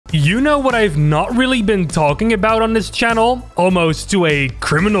You know what I've not really been talking about on this channel? Almost to a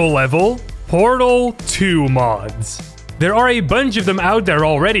criminal level? Portal 2 mods. There are a bunch of them out there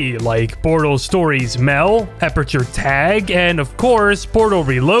already, like Portal Stories Mel, Aperture Tag, and of course Portal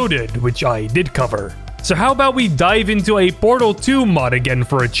Reloaded, which I did cover. So how about we dive into a Portal 2 mod again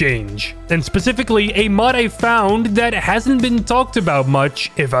for a change? And specifically, a mod I found that hasn't been talked about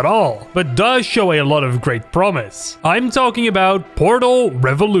much, if at all, but does show a lot of great promise. I'm talking about Portal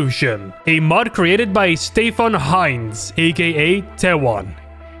Revolution, a mod created by Stefan Heinz, aka Tewan.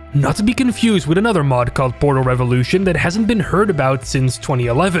 Not to be confused with another mod called Portal Revolution that hasn't been heard about since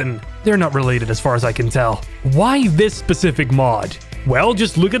 2011. They're not related as far as I can tell. Why this specific mod? Well,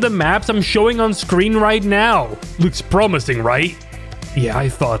 just look at the maps I'm showing on screen right now. Looks promising, right? Yeah, I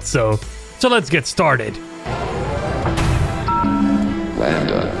thought so. So let's get started.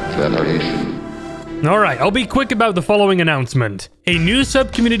 LambdaGeneration. Alright, I'll be quick about the following announcement. A new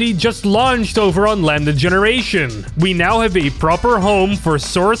sub-community just launched over on LambdaGeneration. We now have a proper home for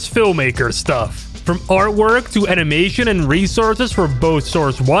Source Filmmaker stuff. From artwork to animation and resources for both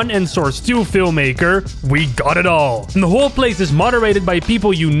Source 1 and Source 2 Filmmaker, we got it all. And the whole place is moderated by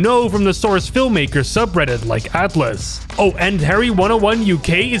people you know from the Source Filmmaker subreddit like Atlas. Oh, and Harry 101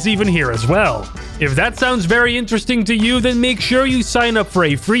 UK is even here as well. If that sounds very interesting to you, then make sure you sign up for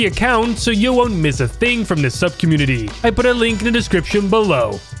a free account so you won't miss a thing from this sub-community. I put a link in the description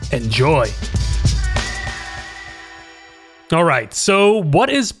below. Enjoy! Alright, so what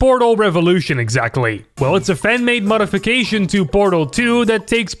is Portal Revolution exactly? Well, it's a fan-made modification to Portal 2 that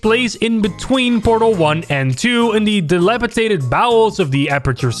takes place in between Portal 1 and 2 in the dilapidated bowels of the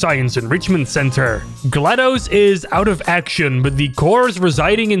Aperture Science Enrichment Center. GLaDOS is out of action, but the cores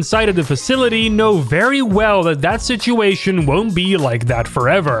residing inside of the facility know very well that that situation won't be like that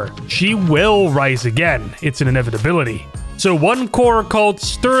forever. She will rise again. It's an inevitability. So one core called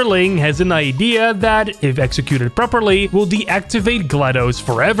Sterling has an idea that, if executed properly, will deactivate GLaDOS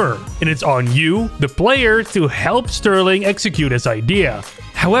forever. And it's on you, the player, to help Sterling execute his idea.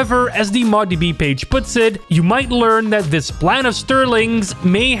 However, as the ModDB page puts it, you might learn that this plan of Sterling's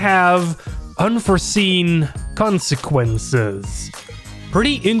may have unforeseen consequences.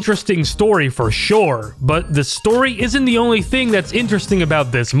 Pretty interesting story for sure, but the story isn't the only thing that's interesting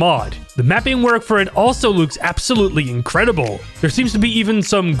about this mod. The mapping work for it also looks absolutely incredible. There seems to be even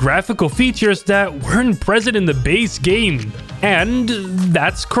some graphical features that weren't present in the base game. And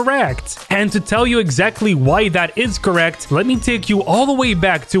that's correct. And to tell you exactly why that is correct, let me take you all the way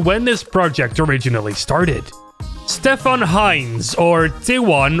back to when this project originally started. Stefan Heinz, or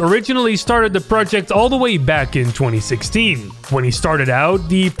Tewan, originally started the project all the way back in 2016. When he started out,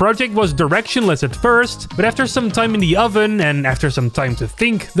 the project was directionless at first, but after some time in the oven and after some time to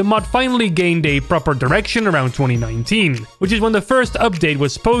think, the mod finally gained a proper direction around 2019, which is when the first update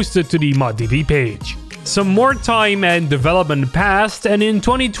was posted to the ModDB page. Some more time and development passed, and in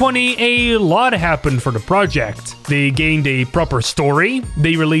 2020, a lot happened for the project. They gained a proper story,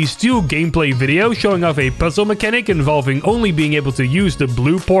 they released 2 gameplay videos showing off a puzzle mechanic involving only being able to use the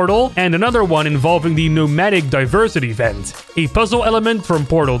blue portal, and another one involving the nomadic diversity event, a puzzle element from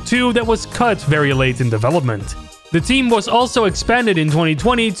Portal 2 that was cut very late in development. The team was also expanded in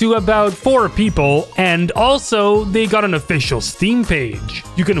 2020 to about 4 people, and also they got an official Steam page.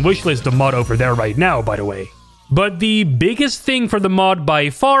 You can wishlist the mod over there right now, by the way. But the biggest thing for the mod by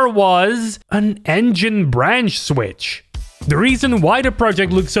far was an engine branch switch. The reason why the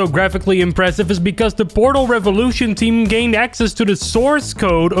project looks so graphically impressive is because the Portal Revolution team gained access to the source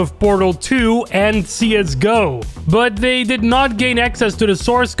code of Portal 2 and CSGO. But they did not gain access to the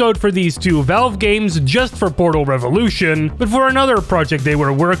source code for these 2 Valve games just for Portal Revolution, but for another project they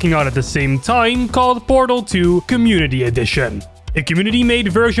were working on at the same time called Portal 2 Community Edition. A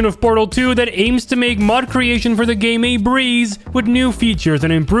community-made version of Portal 2 that aims to make mod creation for the game a breeze with new features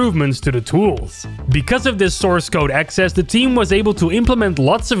and improvements to the tools. Because of this source code access, the team was able to implement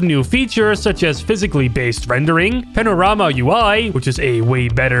lots of new features such as physically based rendering, Panorama UI, which is a way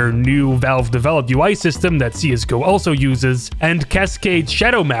better new Valve-developed UI system that CSGO also uses, and Cascade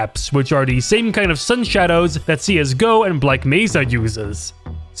Shadow Maps, which are the same kind of sun shadows that CSGO and Black Mesa uses.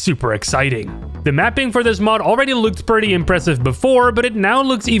 Super exciting. The mapping for this mod already looked pretty impressive before, but it now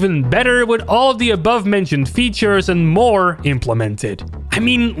looks even better with all of the above mentioned features and more implemented. I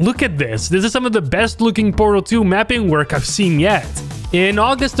mean, look at this. This is some of the best looking Portal 2 mapping work I've seen yet. In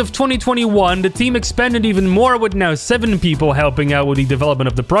August of 2021, the team expanded even more with now 7 people helping out with the development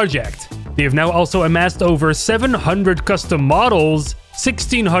of the project. They have now also amassed over 700 custom models,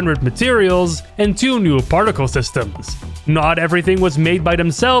 1600 materials, and 2 new particle systems. Not everything was made by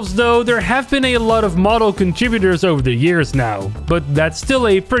themselves though, there have been a lot of model contributors over the years now, but that's still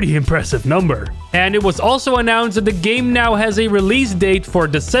a pretty impressive number. And it was also announced that the game now has a release date for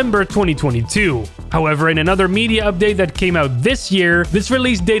December 2022. However, in another media update that came out this year, this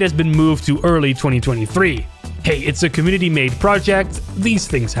release date has been moved to early 2023. Hey, it's a community-made project, these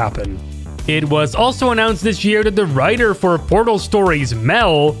things happen. It was also announced this year that the writer for Portal Stories,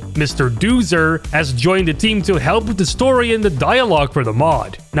 Mel, Mr. Doozer, has joined the team to help with the story and the dialogue for the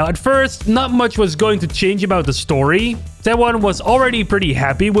mod. Now at first, not much was going to change about the story. Tewan was already pretty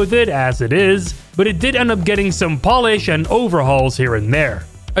happy with it as it is, but it did end up getting some polish and overhauls here and there.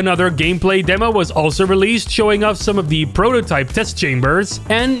 Another gameplay demo was also released showing off some of the prototype test chambers,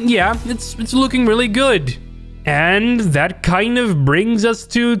 and yeah, it's looking really good. And that kind of brings us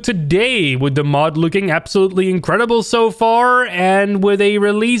to today, with the mod looking absolutely incredible so far, and with a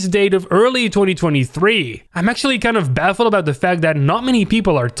release date of early 2023. I'm actually kind of baffled about the fact that not many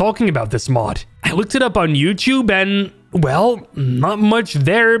people are talking about this mod. I looked it up on YouTube and, well, not much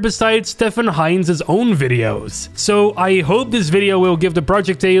there besides Stefan Heinz's own videos. So I hope this video will give the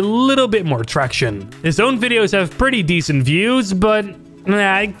project a little bit more traction. His own videos have pretty decent views, but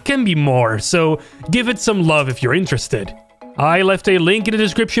it can be more, so give it some love if you're interested. I left a link in the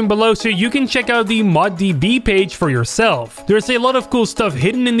description below so you can check out the ModDB page for yourself. There's a lot of cool stuff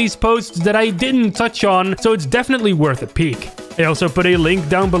hidden in these posts that I didn't touch on, so it's definitely worth a peek. I also put a link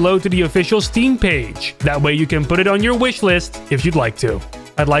down below to the official Steam page. That way you can put it on your wish list if you'd like to.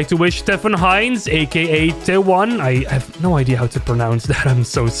 I'd like to wish Stefan Heinz, aka Tewan, I have no idea how to pronounce that, I'm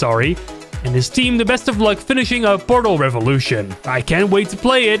so sorry, and his team the best of luck finishing up Portal Revolution. I can't wait to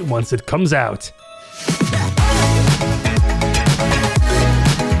play it once it comes out.